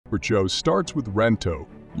Show starts with Rento,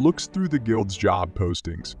 looks through the guild's job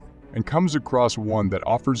postings, and comes across one that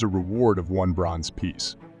offers a reward of 1 bronze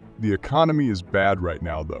piece. The economy is bad right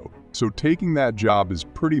now though, so taking that job is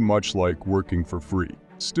pretty much like working for free.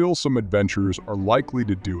 Still, some adventurers are likely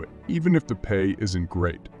to do it, even if the pay isn't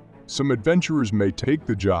great. Some adventurers may take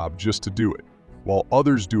the job just to do it, while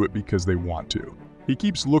others do it because they want to. He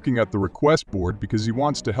keeps looking at the request board because he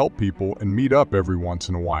wants to help people and meet up every once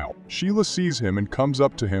in a while. Sheila sees him and comes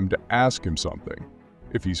up to him to ask him something,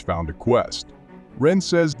 if he's found a quest. Ren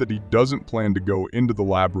says that he doesn't plan to go into the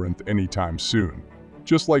labyrinth anytime soon,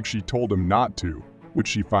 just like she told him not to, which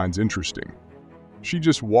she finds interesting. She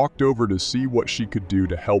just walked over to see what she could do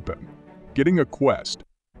to help him. Getting a quest.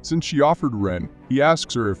 Since she offered Ren, he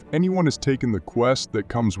asks her if anyone has taken the quest that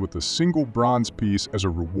comes with a single bronze piece as a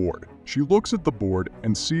reward. She looks at the board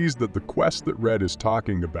and sees that the quest that Red is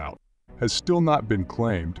talking about has still not been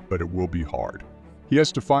claimed, but it will be hard. He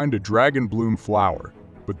has to find a dragon bloom flower,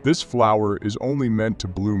 but this flower is only meant to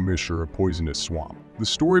bloom meager, a poisonous swamp. The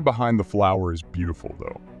story behind the flower is beautiful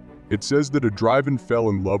though. It says that a Driven fell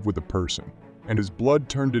in love with a person, and his blood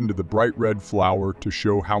turned into the bright red flower to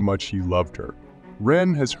show how much he loved her.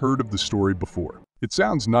 Ren has heard of the story before. It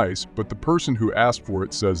sounds nice, but the person who asked for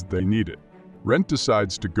it says they need it. Rentt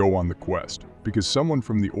decides to go on the quest, because someone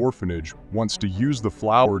from the orphanage wants to use the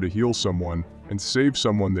flower to heal someone and save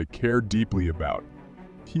someone they care deeply about.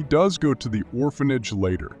 He does go to the orphanage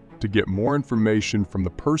later to get more information from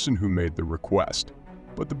the person who made the request,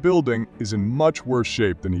 but the building is in much worse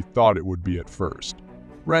shape than he thought it would be at first.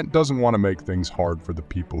 Rentt doesn't want to make things hard for the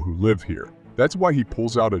people who live here. That's why he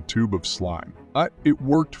pulls out a tube of slime. It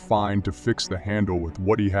worked fine to fix the handle with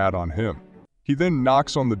what he had on him. He then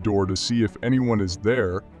knocks on the door to see if anyone is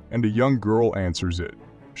there, and a young girl answers it.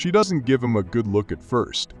 She doesn't give him a good look at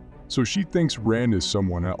first, so she thinks Ren is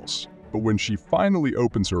someone else. But when she finally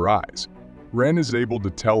opens her eyes, Ren is able to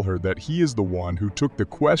tell her that he is the one who took the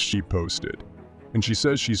quest she posted, and she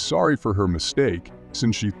says she's sorry for her mistake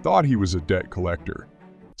since she thought he was a debt collector.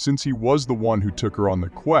 Since he was the one who took her on the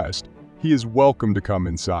quest, he is welcome to come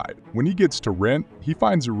inside. When he gets to Rentt, he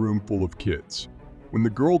finds a room full of kids. When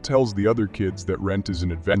the girl tells the other kids that Rentt is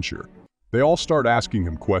an adventurer, they all start asking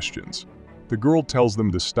him questions. The girl tells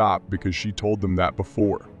them to stop because she told them that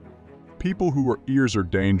before. People who are ears are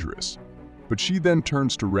dangerous. But she then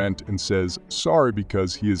turns to Rentt and says sorry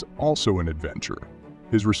because he is also an adventurer.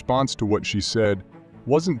 His response to what she said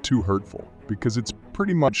wasn't too hurtful because it's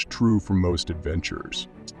pretty much true for most adventurers.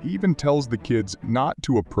 He even tells the kids not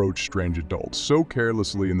to approach strange adults so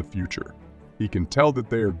carelessly in the future. He can tell that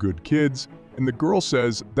they are good kids, and the girl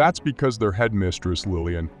says that's because their headmistress,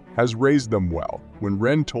 Lillian, has raised them well. When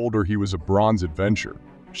Ren told her he was a bronze adventurer,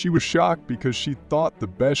 she was shocked because she thought the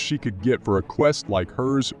best she could get for a quest like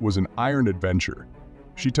hers was an iron adventure.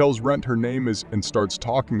 She tells Rentt her name is and starts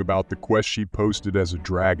talking about the quest she posted as a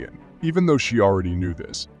dragon, even though she already knew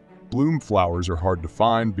this. Bloom flowers are hard to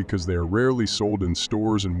find because they are rarely sold in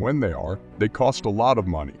stores, and when they are, they cost a lot of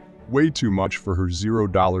money, way too much for her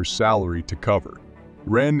 $0 salary to cover.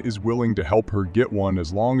 Ren is willing to help her get one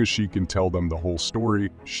as long as she can tell them the whole story.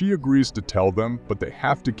 She agrees to tell them, but they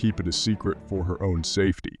have to keep it a secret for her own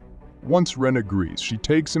safety. Once Ren agrees, she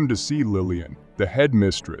takes him to see Lillian, the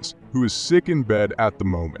headmistress, who is sick in bed at the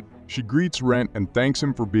moment. She greets Rentt and thanks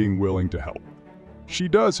him for being willing to help. She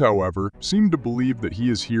does, however, seem to believe that he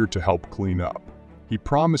is here to help clean up. He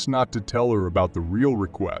promised not to tell her about the real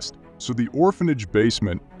request, so the orphanage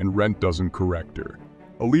basement, and Rentt doesn't correct her.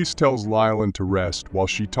 Elise tells Lylin to rest while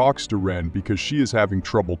she talks to Ren because she is having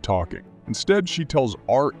trouble talking. Instead, she tells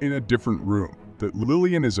Art in a different room that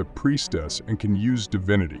Lillian is a priestess and can use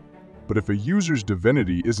divinity. But if a user's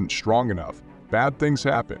divinity isn't strong enough, bad things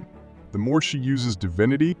happen. The more she uses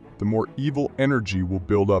divinity, the more evil energy will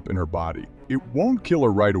build up in her body. It won't kill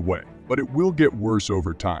her right away, but it will get worse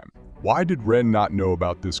over time. Why did Ren not know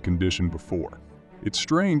about this condition before? It's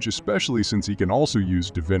strange, especially since he can also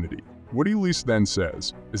use divinity. What Elise then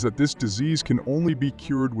says is that this disease can only be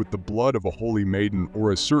cured with the blood of a holy maiden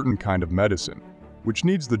or a certain kind of medicine, which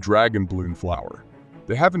needs the dragon bloom flower.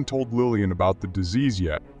 They haven't told Lillian about the disease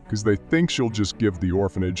yet because they think she'll just give the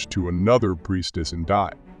orphanage to another priestess and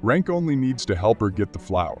die. Rank only needs to help her get the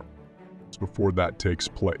flower before that takes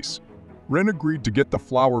place. Ren agreed to get the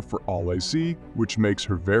flower for Alesi, which makes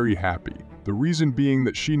her very happy. The reason being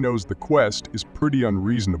that she knows the quest is pretty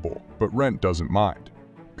unreasonable, but Rentt doesn't mind.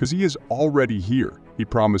 Because he is already here, he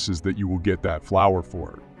promises that you will get that flower for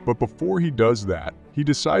her. But before he does that, he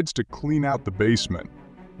decides to clean out the basement.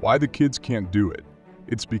 Why the kids can't do it?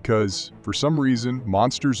 It's because, for some reason,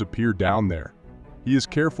 monsters appear down there. He is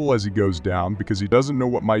careful as he goes down because he doesn't know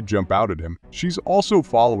what might jump out at him. She's also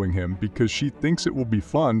following him because she thinks it will be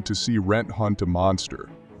fun to see Rentt hunt a monster.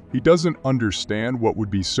 He doesn't understand what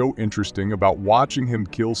would be so interesting about watching him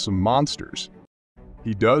kill some monsters.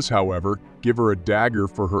 He does, however, give her a dagger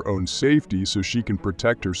for her own safety so she can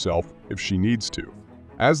protect herself if she needs to.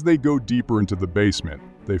 As they go deeper into the basement,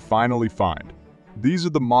 they finally find. These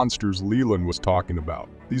are the monsters Leland was talking about.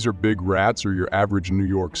 These are big rats or your average New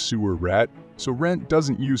York sewer rat, so Rentt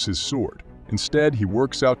doesn't use his sword. Instead, he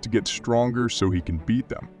works out to get stronger so he can beat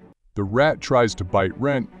them. The rat tries to bite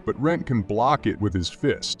Rentt, but Rentt can block it with his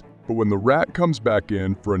fist. But when the rat comes back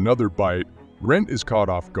in for another bite, Rentt is caught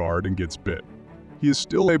off guard and gets bit. He is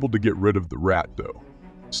still able to get rid of the rat though.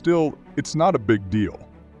 Still, it's not a big deal.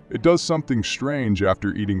 It does something strange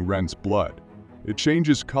after eating Rentt's blood. It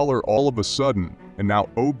changes color all of a sudden and now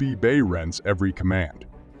obeys Rentt's every command.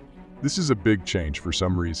 This is a big change for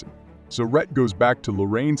some reason. So Rentt goes back to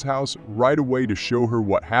Lorraine's house right away to show her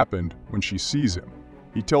what happened when she sees him.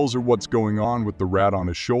 He tells her what's going on with the rat on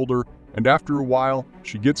his shoulder, and after a while,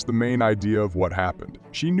 she gets the main idea of what happened.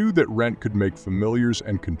 She knew that Rentt could make familiars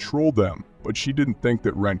and control them, but she didn't think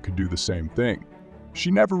that Rentt could do the same thing.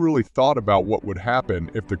 She never really thought about what would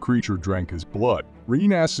happen if the creature drank his blood.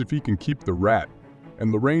 Rentt asks if he can keep the rat,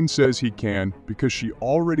 and Lorraine says he can because she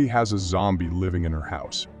already has a zombie living in her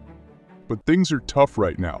house. But things are tough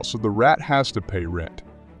right now, so the rat has to pay Rentt.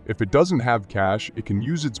 If it doesn't have cash, it can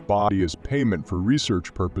use its body as payment for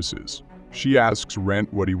research purposes. She asks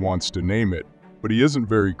Rentt what he wants to name it, but he isn't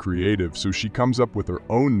very creative, so she comes up with her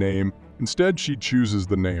own name. Instead, she chooses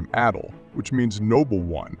the name Adel, which means noble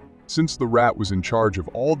one, since the rat was in charge of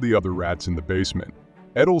all the other rats in the basement.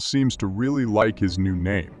 Adel seems to really like his new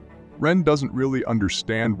name. Rentt doesn't really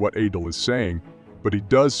understand what Adel is saying, but he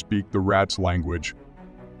does speak the rat's language.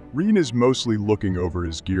 Rentt is mostly looking over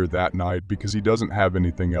his gear that night because he doesn't have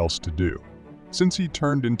anything else to do. Since he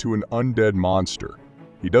turned into an undead monster,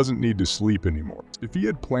 he doesn't need to sleep anymore. If he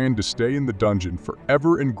had planned to stay in the dungeon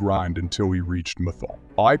forever and grind until he reached Mythal,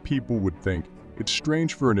 people would think it's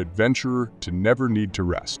strange for an adventurer to never need to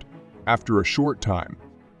rest. After a short time,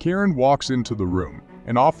 Karen walks into the room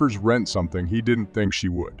and offers Rentt something he didn't think she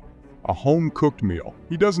would. A home-cooked meal.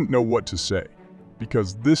 He doesn't know what to say,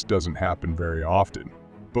 because this doesn't happen very often.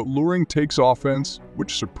 But Loring takes offense,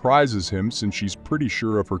 which surprises him since she's pretty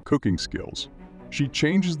sure of her cooking skills. She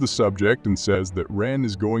changes the subject and says that Ren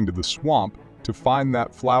is going to the swamp to find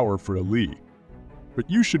that flower for Ali. But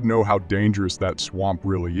you should know how dangerous that swamp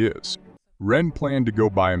really is. Ren planned to go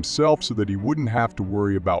by himself so that he wouldn't have to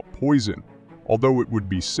worry about poison, although it would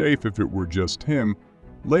be safe if it were just him.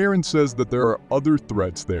 Laren says that there are other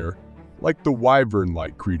threats there, like the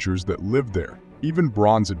wyvern-like creatures that live there. Even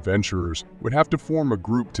bronze adventurers would have to form a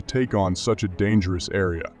group to take on such a dangerous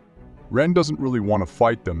area. Ren doesn't really want to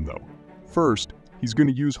fight them though. First, he's going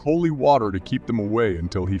to use holy water to keep them away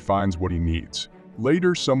until he finds what he needs.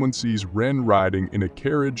 Later, someone sees Ren riding in a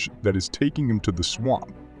carriage that is taking him to the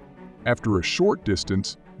swamp. After a short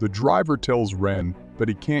distance, the driver tells Ren that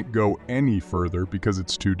he can't go any further because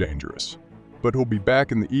it's too dangerous. But he'll be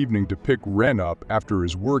back in the evening to pick Ren up after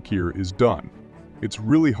his work here is done. It's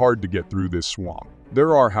really hard to get through this swamp.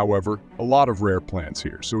 There are, however, a lot of rare plants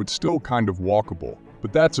here, so it's still kind of walkable,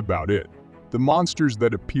 but that's about it. The monsters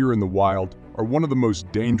that appear in the wild are one of the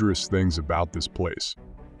most dangerous things about this place.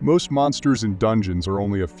 Most monsters in dungeons are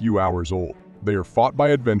only a few hours old. They are fought by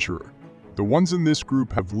adventurer. The ones in this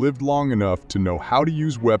group have lived long enough to know how to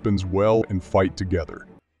use weapons well and fight together.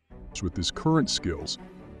 With his current skills,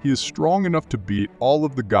 he is strong enough to beat all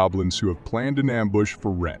of the goblins who have planned an ambush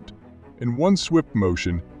for Rentt. In one swift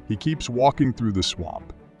motion, he keeps walking through the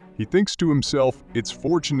swamp. He thinks to himself, it's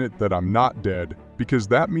fortunate that I'm not dead, because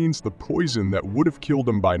that means the poison that would have killed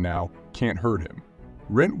him by now can't hurt him.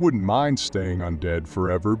 Rentt wouldn't mind staying undead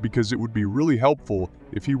forever because it would be really helpful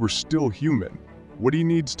if he were still human. What he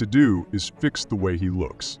needs to do is fix the way he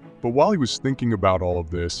looks. But while he was thinking about all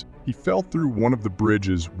of this, he fell through one of the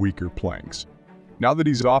bridge's weaker planks. Now that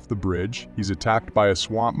he's off the bridge, he's attacked by a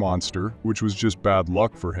swamp monster, which was just bad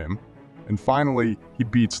luck for him. And finally, he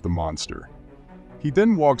beats the monster. He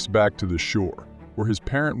then walks back to the shore, where his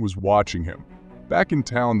parent was watching him. Back in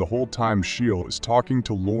town the whole time, Sheila is talking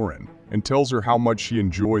to Lauren and tells her how much she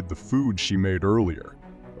enjoyed the food she made earlier.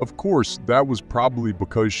 Of course, that was probably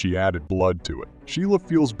because she added blood to it. Sheila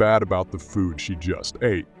feels bad about the food she just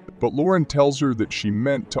ate, but Lauren tells her that she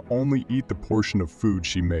meant to only eat the portion of food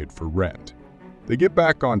she made for Rentt. They get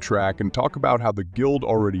back on track and talk about how the guild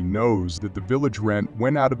already knows that the village Rentt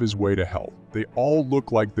went out of his way to help. They all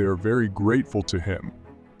look like they are very grateful to him.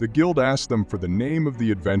 The guild asks them for the name of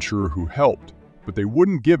the adventurer who helped, but they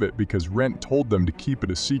wouldn't give it because Rentt told them to keep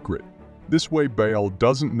it a secret. This way Bale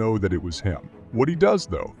doesn't know that it was him. What he does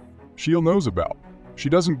though, Sheil knows about. She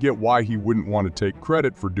doesn't get why he wouldn't want to take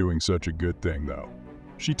credit for doing such a good thing though.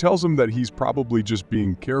 She tells him that he's probably just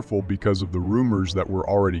being careful because of the rumors that were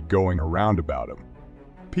already going around about him.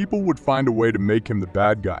 People would find a way to make him the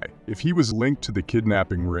bad guy if he was linked to the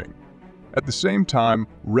kidnapping ring. At the same time,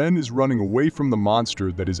 Ren is running away from the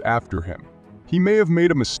monster that is after him. He may have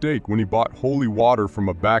made a mistake when he bought holy water from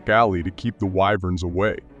a back alley to keep the wyverns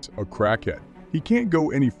away. A crackhead. He can't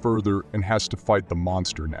go any further and has to fight the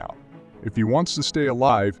monster now. If he wants to stay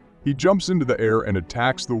alive, he jumps into the air and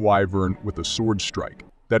attacks the wyvern with a sword strike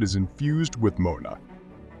that is infused with Mona.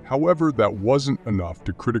 However, that wasn't enough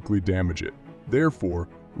to critically damage it. Therefore,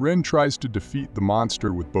 Ren tries to defeat the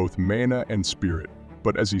monster with both mana and spirit,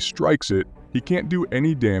 but as he strikes it, he can't do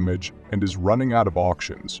any damage and is running out of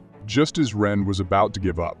auctions. Just as Ren was about to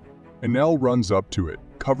give up, Enel runs up to it,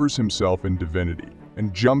 covers himself in divinity,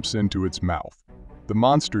 and jumps into its mouth. The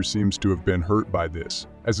monster seems to have been hurt by this,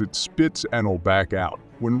 as it spits Enel back out.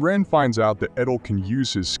 When Ren finds out that Enel can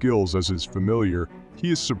use his skills as his familiar,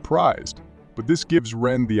 he is surprised, but this gives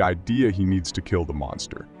Ren the idea he needs to kill the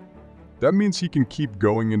monster. That means he can keep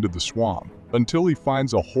going into the swamp until he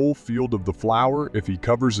finds a whole field of the flower if he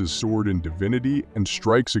covers his sword in divinity and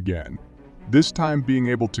strikes again, this time being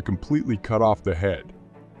able to completely cut off the head.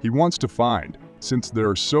 He wants to find, since there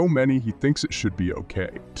are so many, he thinks it should be okay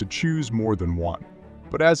to choose more than one.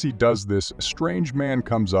 But as he does this, a strange man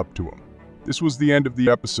comes up to him. This was the end of the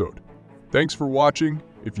episode. Thanks for watching.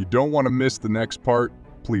 If you don't want to miss the next part,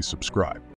 please subscribe.